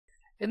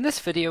In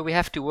this video, we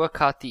have to work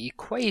out the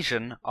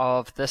equation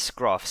of this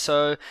graph.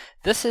 So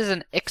this is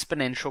an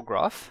exponential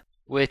graph,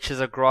 which is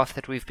a graph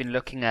that we've been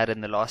looking at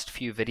in the last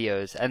few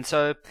videos. And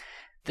so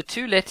the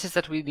two letters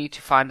that we need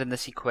to find in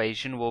this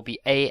equation will be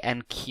A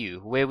and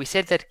Q, where we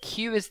said that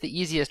Q is the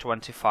easiest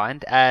one to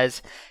find,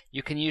 as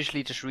you can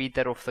usually just read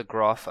that off the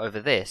graph over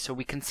there. So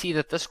we can see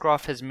that this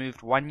graph has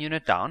moved 1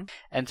 unit down,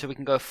 and so we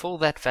can go fill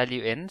that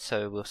value in.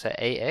 So we'll say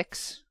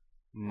AX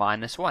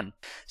minus 1.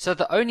 So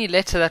the only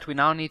letter that we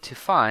now need to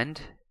find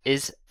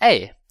is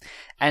A.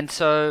 And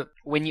so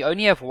when you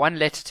only have one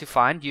letter to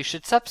find, you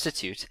should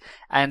substitute.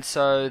 And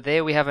so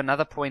there we have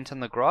another point on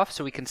the graph,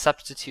 so we can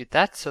substitute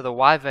that. So the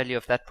y value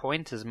of that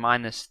point is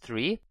minus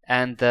 3,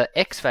 and the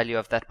x value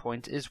of that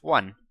point is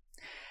 1.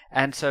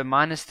 And so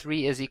minus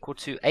 3 is equal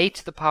to a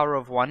to the power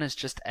of 1 is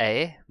just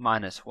a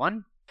minus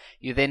 1.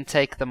 You then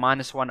take the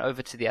minus 1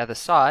 over to the other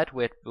side,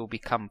 where it will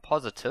become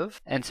positive,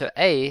 and so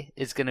a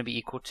is going to be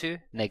equal to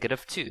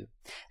negative 2.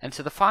 And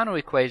so the final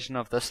equation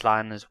of this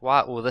line is y,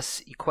 or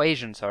this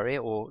equation, sorry,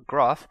 or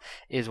graph,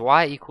 is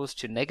y equals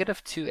to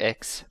negative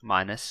 2x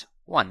minus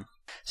 1.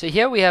 So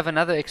here we have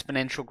another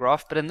exponential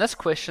graph, but in this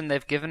question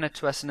they've given it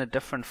to us in a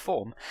different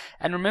form.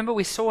 And remember,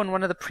 we saw in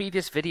one of the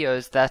previous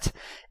videos that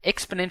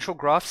exponential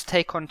graphs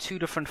take on two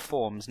different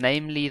forms,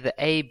 namely the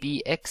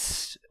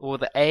abx, or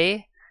the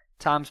a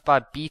times by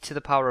b to the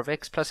power of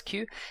x plus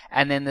q,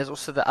 and then there's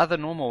also the other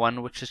normal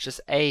one, which is just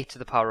a to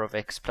the power of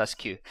x plus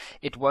q.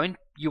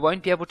 You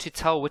won't be able to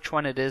tell which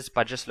one it is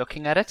by just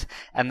looking at it,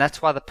 and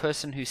that's why the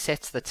person who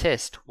sets the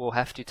test will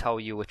have to tell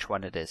you which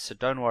one it is, so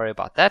don't worry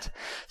about that.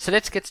 So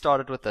let's get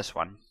started with this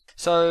one.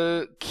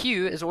 So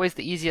q is always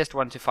the easiest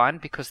one to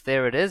find, because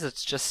there it is.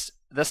 It's just,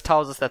 this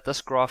tells us that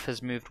this graph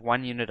has moved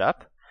 1 unit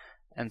up,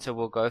 and so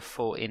we'll go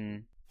for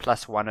in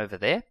plus 1 over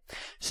there.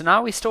 So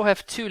now we still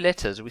have two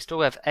letters. We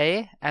still have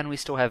A and we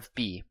still have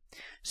B.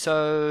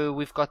 So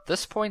we've got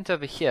this point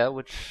over here,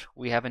 which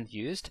we haven't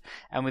used,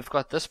 and we've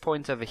got this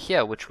point over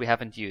here, which we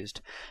haven't used.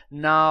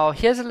 Now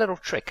here's a little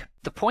trick.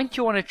 The point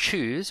you want to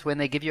choose when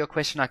they give you a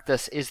question like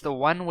this is the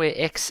one where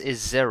x is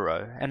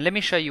 0, and let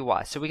me show you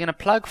why. So we're going to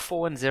plug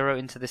 4 and 0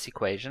 into this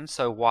equation.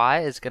 So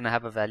y is going to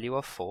have a value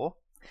of 4.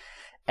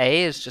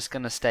 A is just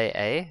going to stay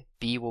A,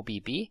 B will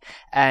be B,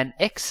 and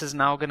x is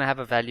now going to have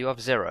a value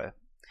of 0.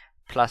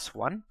 Plus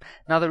 1.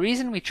 Now the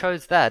reason we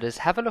chose that is,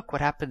 have a look what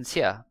happens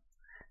here.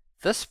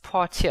 This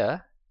part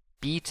here,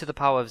 b to the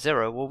power of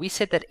 0, well, we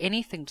said that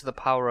anything to the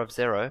power of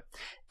 0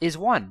 is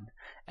 1.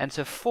 And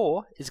so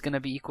 4 is going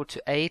to be equal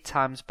to a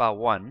times by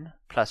 1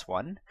 plus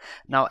 1.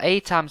 Now a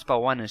times by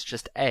 1 is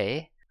just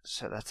a,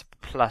 so that's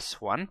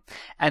plus 1.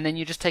 And then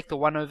you just take the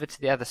 1 over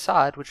to the other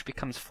side, which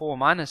becomes 4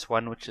 minus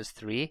 1, which is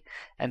 3.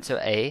 And so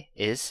a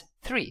is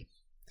 3.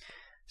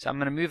 So I'm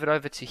going to move it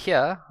over to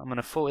here. I'm going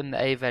to fill in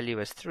the a value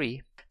as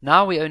 3.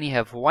 Now we only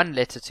have one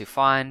letter to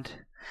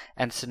find,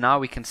 and so now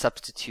we can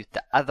substitute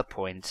the other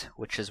point,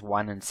 which is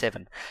 1 and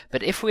 7.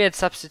 But if we had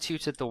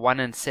substituted the 1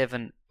 and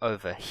 7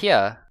 over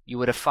here, you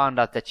would have found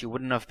out that you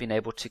wouldn't have been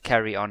able to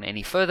carry on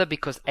any further,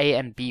 because A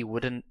and B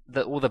wouldn't,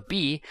 or the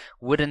B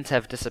wouldn't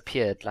have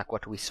disappeared like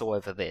what we saw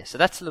over there. So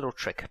that's a little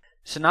trick.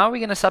 So now we're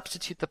going to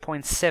substitute the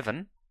point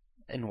 7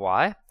 in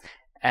y,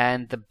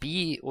 and the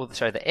B, or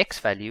sorry, the x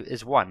value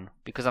is 1,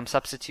 because I'm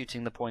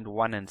substituting the point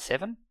 1 and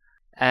 7.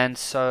 And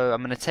so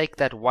I'm going to take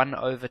that 1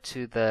 over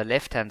to the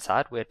left hand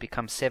side, where it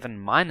becomes 7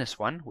 minus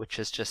 1, which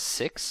is just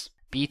 6.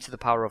 B to the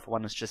power of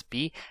 1 is just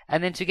b.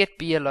 And then to get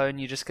b alone,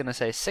 you're just going to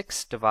say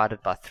 6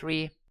 divided by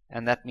 3,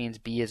 and that means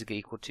b is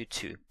equal to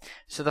 2.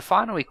 So the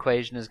final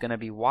equation is going to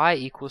be y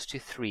equals to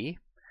 3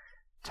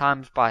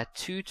 times by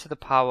 2 to the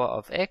power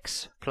of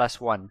x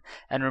plus 1.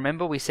 And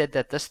remember, we said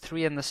that this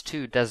 3 and this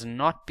 2 does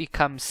not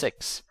become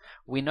 6.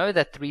 We know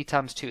that 3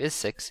 times 2 is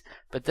 6,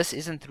 but this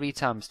isn't 3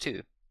 times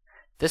 2.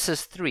 This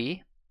is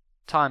 3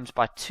 times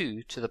by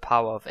 2 to the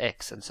power of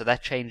x, and so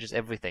that changes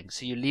everything.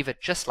 So you leave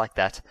it just like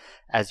that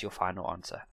as your final answer.